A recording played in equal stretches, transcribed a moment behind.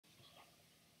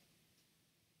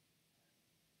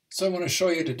So I want to show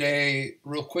you today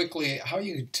real quickly how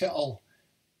you can tell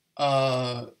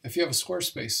if you have a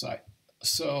Squarespace site.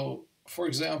 So for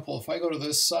example, if I go to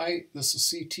this site, this is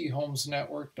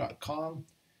cthomesnetwork.com,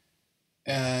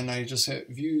 and I just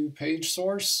hit view page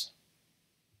source.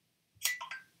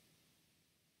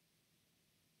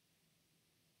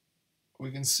 We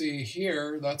can see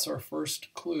here, that's our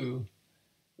first clue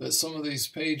that some of these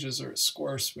pages are at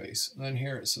Squarespace. And then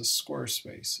here it says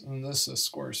Squarespace, and this is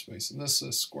Squarespace, and this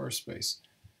is Squarespace.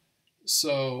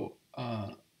 So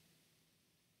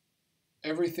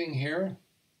everything here,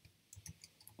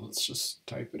 let's just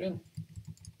type it in.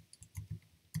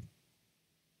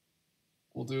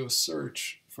 We'll do a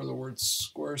search for the word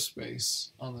Squarespace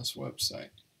on this website.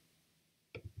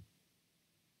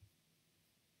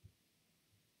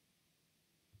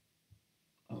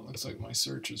 It looks like my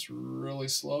search is really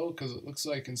slow because it looks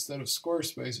like instead of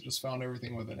Squarespace, it just found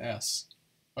everything with an S.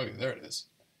 Okay, there it is.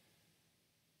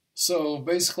 So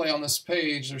basically on this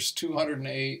page, there's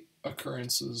 208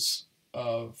 occurrences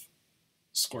of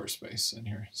Squarespace in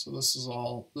here. So this is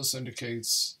all, this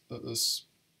indicates that this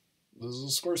is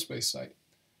a Squarespace site.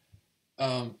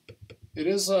 It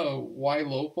is a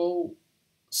YLOPO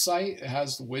site. It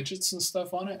has the widgets and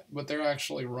stuff on it, but they're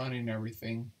actually running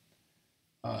everything,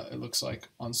 it looks like,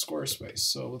 on Squarespace.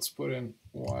 So let's put in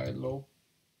YLOPO.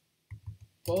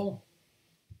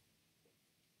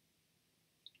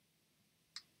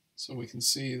 So we can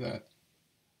see that,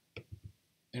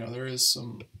 there is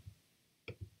some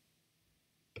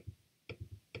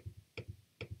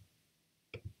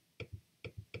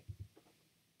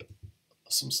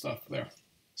stuff there.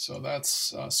 So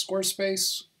that's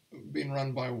Squarespace being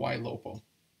run by YLOPO.